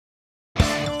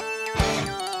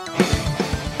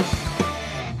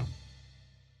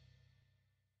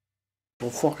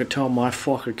Don't fucking tell my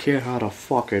fucking kid how to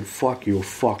fucking fuck you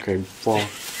fucking fuck.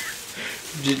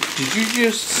 Did you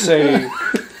just say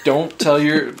don't tell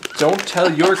your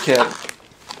kid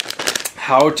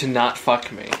how to not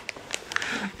fuck me?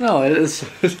 No, it is.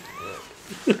 And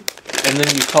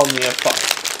then you called me a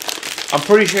fuck. I'm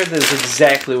pretty sure that is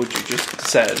exactly what you just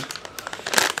said.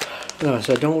 No, I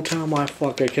said don't tell my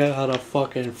fucking kid how to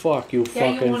fucking fuck you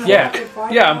fucking fuck.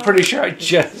 Yeah, I'm pretty sure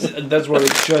that's what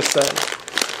it just said.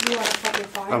 You want a fucking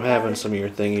fire? I'm having some of your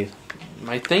thingies.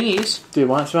 My thingies? Do you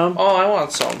want some? Oh, I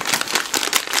want some.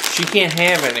 She can't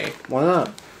have any. Why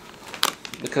not?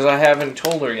 Because I haven't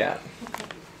told her yet.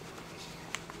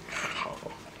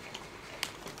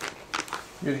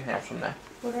 You can have some now.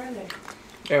 What are they?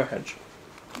 Airheads.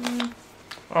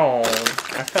 Oh,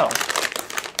 I fell.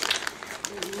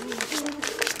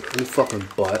 You fucking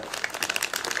butt.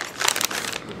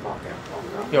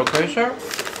 You okay, sir?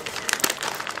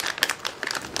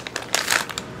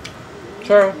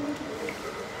 Sir?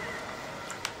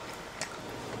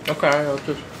 Okay, I'll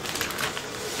just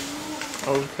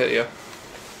hit you.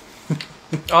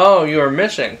 Oh, you were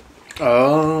missing.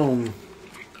 Oh.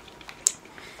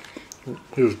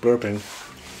 He was burping.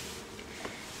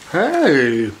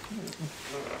 Hey!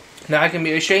 Now I can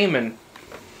be a shaman.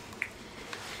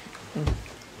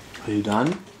 Are you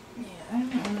done? Yeah.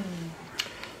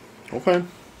 Okay.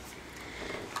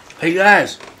 Hey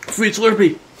guys! Free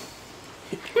Slurpee!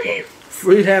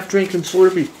 Free half drinking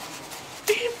Slurpee.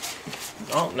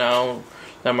 Oh, no.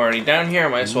 I'm already down here. I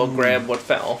might as well grab what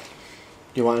fell.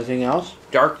 You want anything else?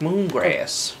 Dark moon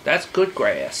grass. That's good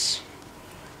grass.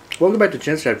 Welcome back to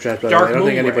Chinstrap Chaps, by the way. I don't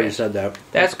think anybody said that.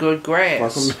 That's good grass.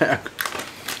 Welcome back.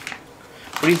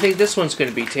 What do you think this one's going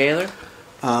to be, Taylor?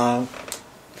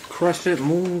 Crescent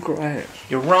moon grass.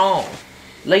 You're wrong.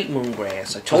 Late moon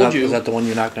grass. I told you. Is that the one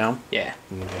you knocked down? Yeah.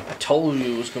 Okay. I told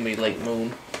you it was going to be late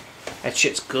moon. That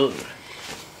shit's good.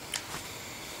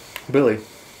 Billy.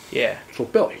 Yeah. So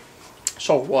Billy.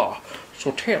 So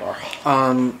Taylor.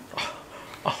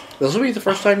 This will be the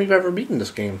first time you've ever beaten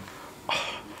this game.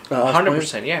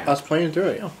 100%, yeah. Us playing through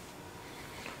it, yeah.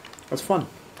 That's fun.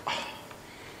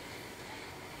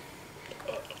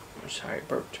 Sorry, I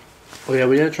burped. Oh yeah,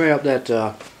 we gotta try out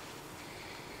that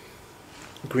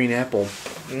green apple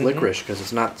licorice, because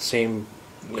it's not the same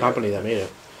company that made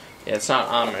it. Yeah, it's not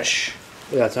Amish.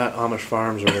 Yeah, it's not Amish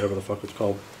Farms or whatever the fuck it's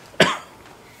called.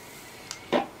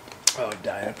 Oh,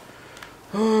 dying.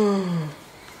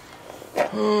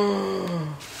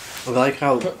 I like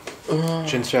how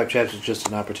Chinstrap Chaps is just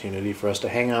an opportunity for us to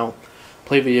hang out,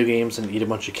 play video games, and eat a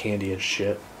bunch of candy and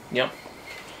shit. Yep.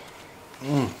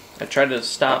 I tried to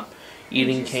stop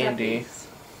eating candy.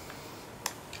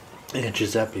 And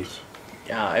Giuseppe's.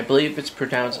 Yeah, I believe it's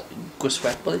pronounced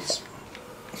Giuseppe's.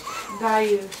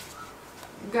 Giuseppe's.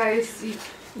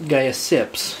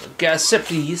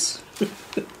 Giuseppe's.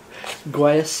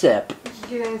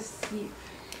 Giuseppe.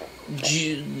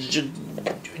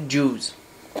 Jews.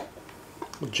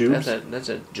 Jews? That's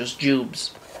it. Just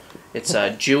Jubes. It's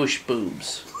Jewish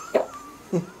boobs.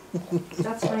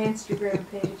 That's my Instagram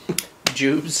page.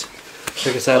 Jubes.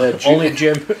 Check us out at only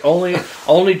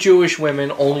Jewish women,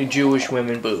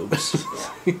 boobs.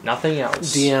 Nothing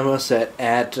else. DM us at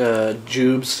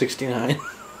Jubes69.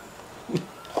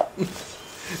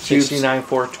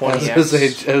 69420. I was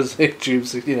say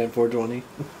Jubes69420.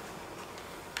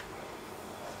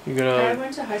 You're The guy I gonna.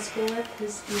 went to high school with,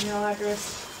 his email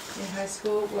address in high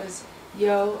school was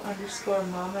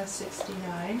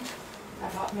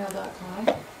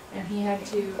yo_mama69@hotmail.com, and he had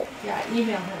to,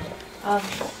 email him.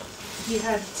 He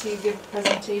had to give a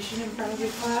presentation in front of the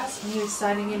class, and he was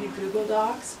signing into Google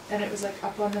Docs, and it was like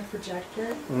up on the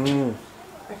projector. I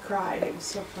cried. It was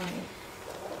so funny.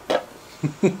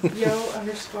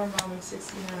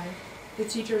 yo_mama69. The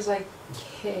teacher was like,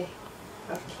 okay.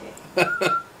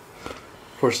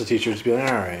 Of course, the teacher would be like,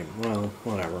 alright, well,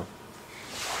 whatever.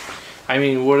 I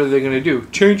mean, what are they gonna do?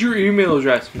 Change your email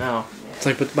address? No. It's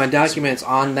like, but my document's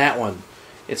on that one.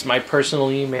 It's my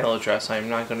personal email address. I'm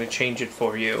not gonna change it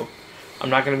for you. I'm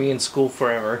not gonna be in school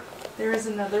forever. There was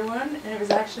another one, and it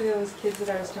was actually those kids that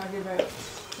I was talking about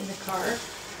in the car.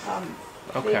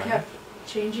 Okay. They kept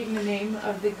changing the name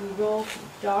of the Google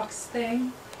Docs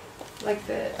thing, like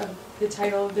the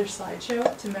title of their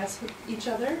slideshow, to mess with each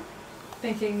other,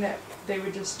 thinking that they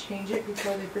would just change it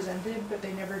before they presented, but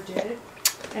they never did.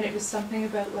 And it was something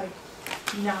about like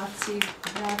Nazi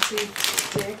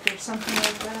dick or something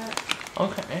like that.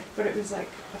 Okay. But it was like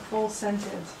a full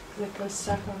sentence that was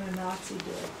stuck on a Nazi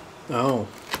dick. Oh.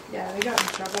 Yeah, they got in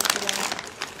trouble for that.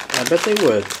 I bet they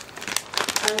would. I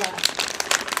laughed.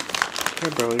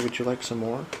 Here, Burley, would you like some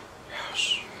more?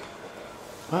 Yes.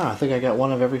 Wow, I think I got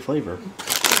one of every flavor.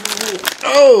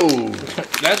 Oh!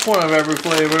 That's one of every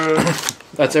flavor.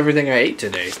 That's everything I ate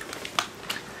today. Is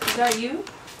that you?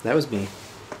 That was me.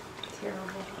 Terrible.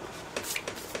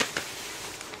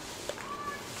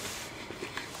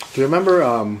 Do you remember,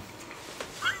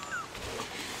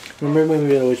 remember when we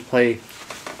would always play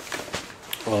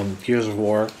Gears of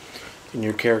War, and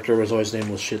your character was always named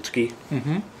Lashitsky?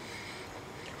 Mm-hmm.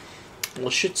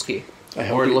 Lashitsky. I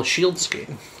hope Or he-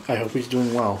 Lashieldsky. I hope he's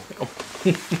doing well.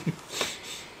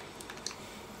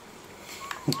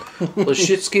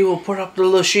 Lashitsky will put up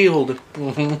the shield.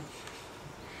 Mm-hmm.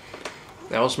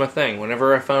 That was my thing.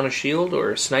 Whenever I found a shield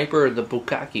or a sniper or the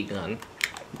bukkake gun,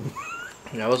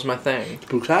 that was my thing.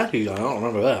 Bukkake, I don't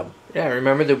remember that. Yeah,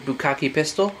 remember the bukkake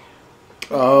pistol?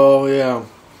 Oh, yeah.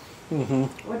 Mm-hmm.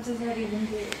 What does that even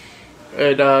do?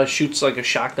 It shoots like a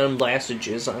shotgun blast of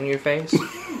jizz on your face.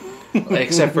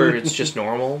 Except for it's just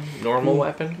normal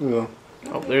weapon. Yeah.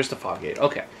 Oh, there's the fog gate.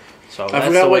 Okay. So I that's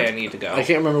forgot the way what- I need to go. I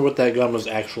can't remember what that gun was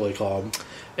actually called.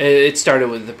 It started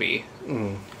with the B.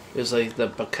 Mm. It was like the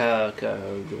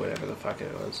bukkake, whatever the fuck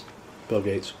it was. Bill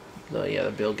Gates.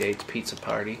 The Bill Gates Pizza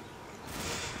Party.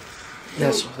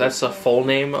 That's the full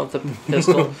name of the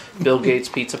pistol. Bill Gates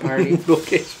Pizza Party. Bill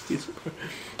Gates.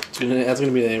 That's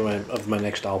gonna be the name of my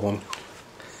next album.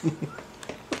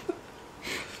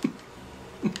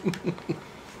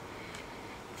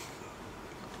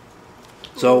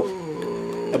 So,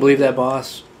 I believe that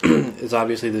boss is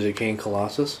obviously the decaying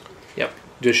Colossus. Yep.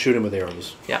 Just shoot him with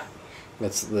arrows. Yeah.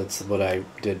 That's what I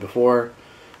did before.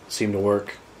 Seemed to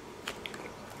work.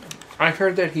 I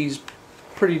heard that he's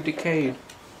pretty decayed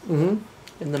Mm-hmm.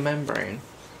 in the membrane.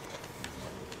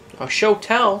 A show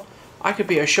tell. I could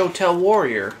be a show tell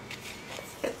warrior.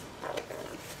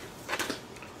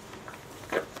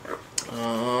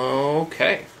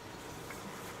 Okay.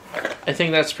 I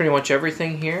think that's pretty much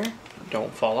everything here.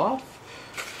 Don't fall off.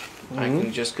 I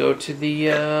can just go to the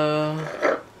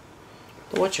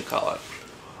whatchamacallit.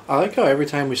 I like how every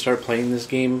time we start playing this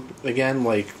game again,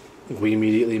 like, we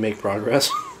immediately make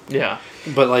progress. Yeah.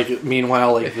 But, like,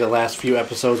 meanwhile, like, the last few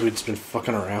episodes, we've just been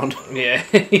fucking around. Yeah.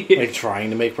 Like, trying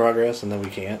to make progress, and then we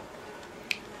can't.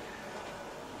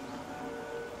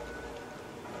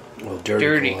 Well,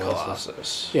 Dirty Colossus.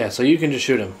 Colossus. Yeah, so you can just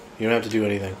shoot him. You don't have to do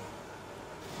anything.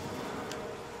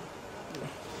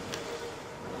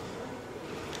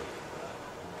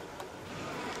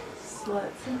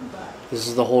 Sluts and butts. This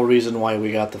is the whole reason why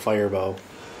we got the fire bow.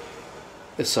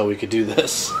 Is so we could do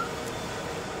this.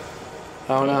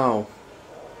 Oh no.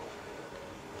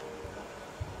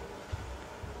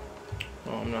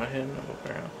 Oh, I'm not hitting him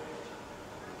apparently.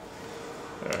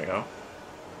 There we go.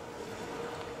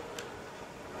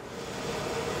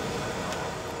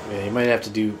 Yeah, you might have to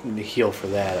do heal for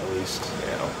that at least.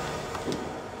 Yeah.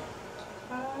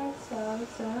 I saw the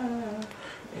sun.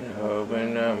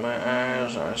 Opened up my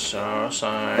eyes, I saw a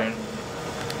sign.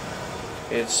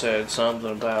 It said something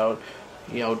about,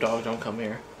 yo, dog, don't come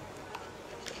here.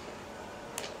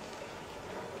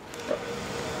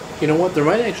 You know what? There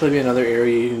might actually be another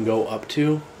area you can go up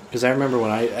to. Because I remember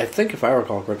when I think if I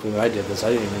recall correctly when I did this,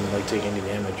 I didn't even like take any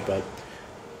damage, but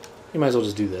you might as well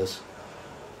just do this.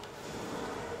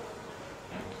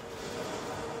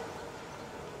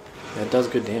 That does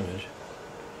good damage.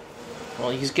 Well,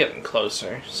 he's getting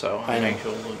closer, so I I know. think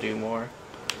he'll do more.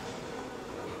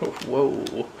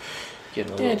 Whoa.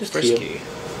 Getting a Yeah, little just frisky.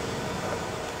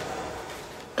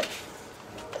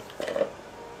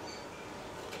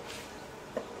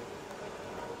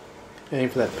 Aim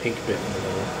for that pink bit in the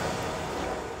middle.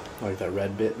 Like that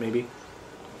red bit, maybe?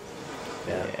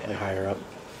 Yeah, Yeah. like higher up.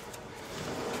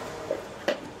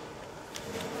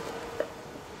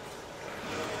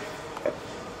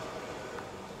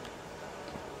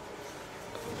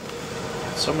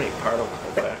 So many particle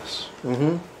effects.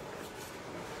 Mm-hmm.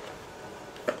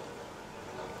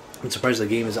 I'm surprised the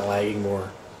game isn't lagging more.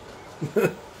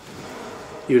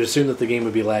 You would assume that the game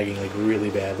would be lagging like really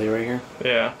badly right here.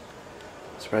 Yeah.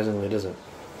 Surprisingly, it isn't.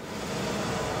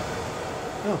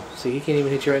 Oh, see, he can't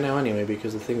even hit you right now anyway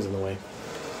because the thing's in the way.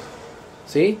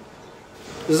 See?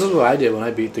 This is what I did when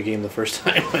I beat the game the first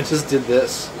time. I just did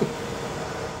this.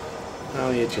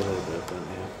 Oh, he hit you a little bit, but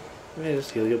yeah. Yeah,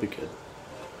 just heal, you'll be good.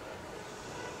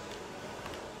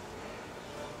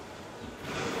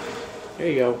 There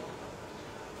you go.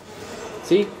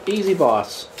 See? Easy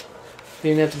boss. You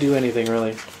didn't have to do anything,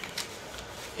 really.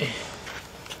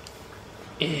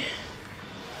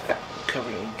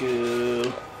 Covered in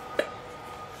goo.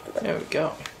 There we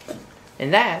go.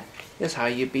 And that is how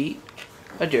you beat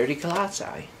a dirty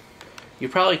Colossi. You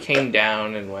probably came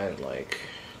down and went like,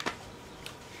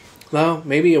 No,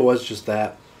 maybe it was just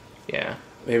that. yeah.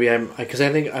 Maybe because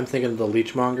I think I'm thinking of the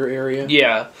Leechmonger area.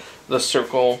 Yeah, the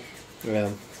circle. Yeah.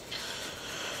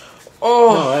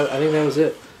 Oh! No, I think that was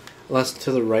it. Unless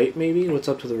to the right, maybe? What's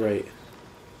up to the right?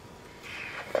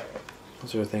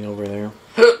 Is there a thing over there?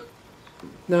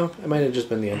 No, it might have just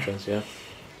been the entrance, yeah.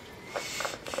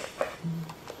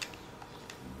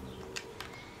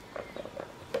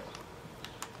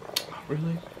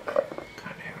 Really? God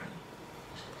damn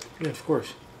it. Yeah, of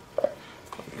course.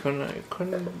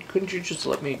 Couldn't you just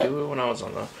let me do it when I was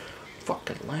on the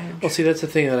fucking ledge? Well, see, that's the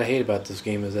thing that I hate about this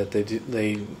game is that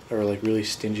they are like really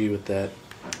stingy with that.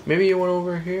 Maybe you went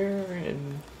over here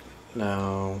and...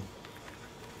 No.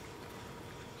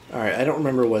 Alright, I don't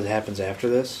remember what happens after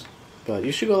this, but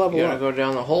you should go level You gotta up. go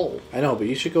down the hole. I know, but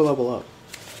you should go level up.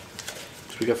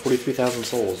 'Cause we got 43,000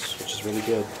 souls, which is really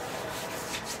good.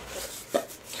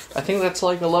 I think that's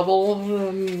like a level,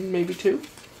 maybe 2.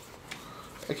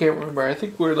 I can't remember. I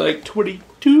think we're like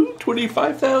 22,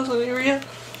 25,000 area.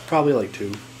 Probably like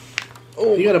 2.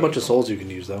 Oh, You got a bunch of souls you can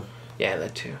use, though. Yeah,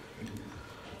 that too.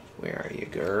 Where are you,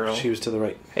 girl? She was to the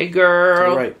right. Hey, girl.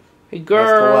 To the right. Hey,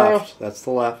 girl. That's the left. That's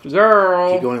the left.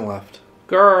 Girl. Keep going left.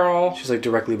 Girl. She's like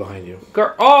directly behind you.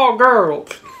 Girl. Oh, girl.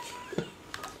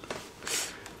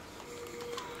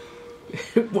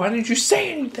 Why didn't you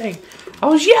say anything? I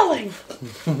was yelling.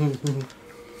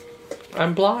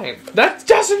 I'm blind. That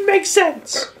doesn't make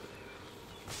sense.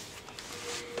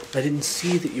 I didn't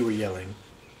see that you were yelling.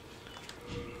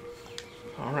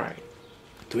 All right.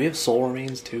 Do we have soul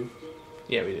remains too?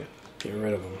 Yeah, we do. Get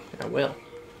rid of them. I will.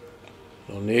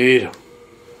 Don't need them.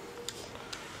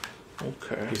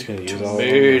 Okay. He's gonna use all of them.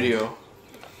 Video.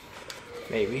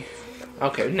 Maybe.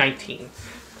 Okay, 19.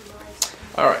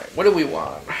 Alright, what do we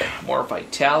want? More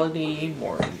vitality,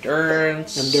 more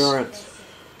endurance. Endurance.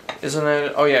 Isn't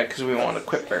it? Oh yeah, because we want to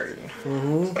quit burning.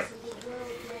 Mm-hmm.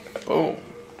 Boom.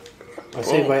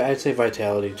 I'd say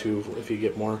vitality too if you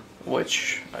get more.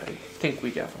 Which I think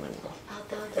we definitely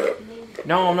will.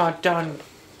 No, I'm not done,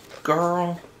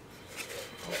 girl.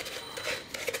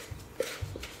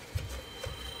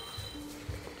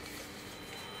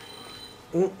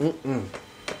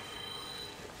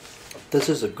 This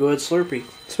is a good Slurpee,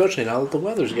 especially now that the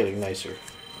weather's getting nicer.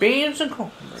 Beans and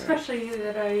corn. Especially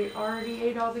that I already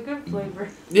ate all the good flavor.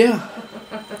 Yeah.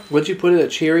 What'd you put it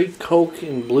at? Cherry, Coke,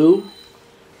 and blue?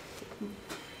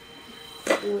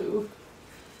 Blue.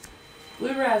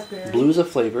 Blue raspberry. Blue's a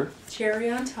flavor. Cherry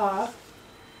on top.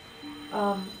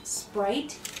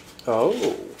 Sprite Oh.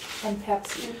 and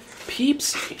Pepsi.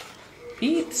 Peepsy.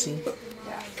 Peepsy.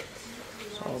 Yeah.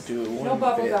 So I'll do one No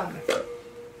bubble bit. gum.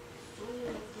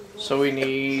 So we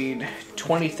need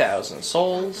 20,000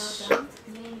 souls.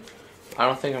 I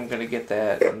don't think I'm gonna get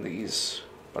that in these,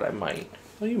 but I might.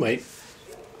 Well, you might.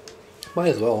 Might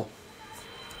as well.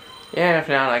 Yeah, if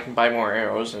not, I can buy more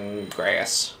arrows and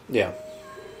grass. Yeah.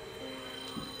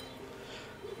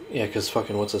 Yeah, because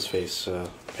fucking what's his face?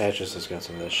 Patches has got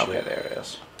some of this shit. Okay, there it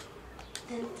is.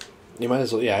 You might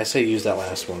as well. Yeah, I say use that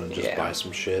last one and just Yeah. buy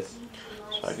some shit.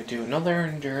 So I could do another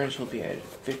endurance. Will be at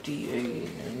 58.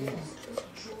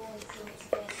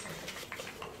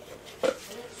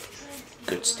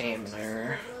 Good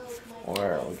stamina.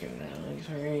 Or we can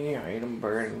 3 item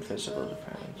burn physical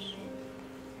defense.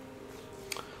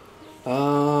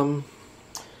 I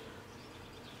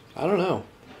don't know.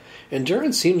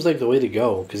 Endurance seems like the way to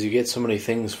go because you get so many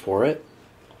things for it.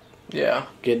 Yeah.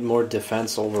 Get more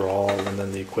defense overall, and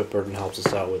then the equip burden helps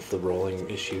us out with the rolling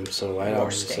issue. So I'd More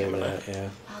always say stamina. that. Yeah.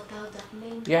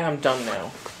 Yeah, I'm done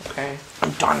now. Okay.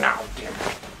 I'm done now, damn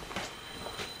it.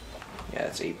 Yeah,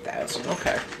 it's 8,000.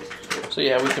 Okay. So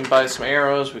yeah, we can buy some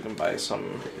arrows. We can buy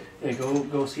some. Hey,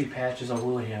 go see Patches on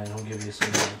Houlihan, and he'll give you some.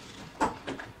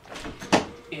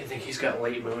 You think he's got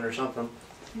late moon or something?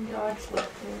 Dodge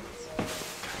tips.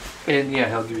 And yeah,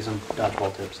 he'll give you some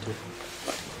dodgeball tips too.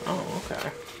 Oh, okay.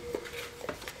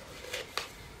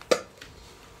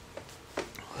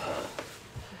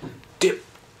 Dip,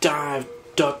 dive,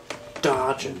 duck,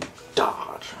 dodge, and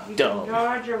dodge. You Dumb. can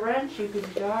dodge a wrench, you can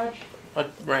dodge A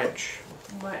wrench.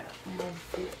 my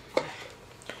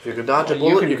If you can dodge a You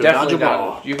bullet, can you can dodge a definitely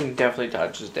ball. dodge. You can definitely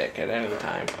dodge his dick at any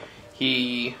time.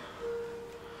 He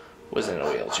was in a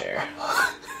wheelchair.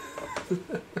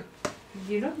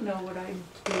 You don't know what I'm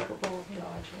capable of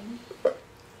dodging.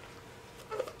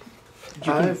 You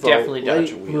can definitely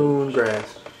dodge a wheel. Moon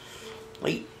grass.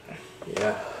 Wait.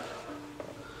 Yeah.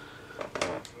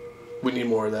 We need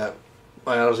more of that.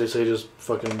 I honestly say just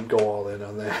fucking go all in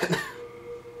on that.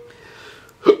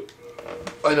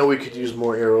 I know we could use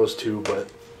more arrows too,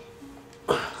 but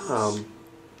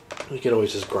we could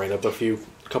always just grind up a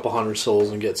couple hundred souls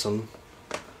and get some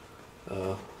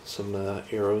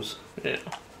arrows. Yeah.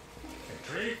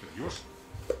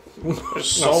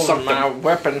 Soul in my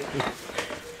weapon.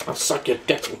 I'll suck your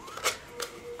dick.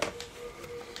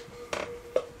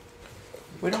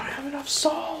 We don't have enough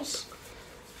souls.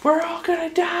 We're all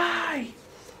gonna die.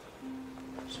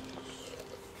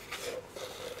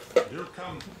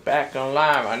 Back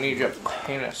alive. I need your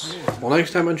penis. Well,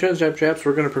 next time on Chinstrap Chaps,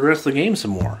 we're going to progress the game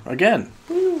some more. Again.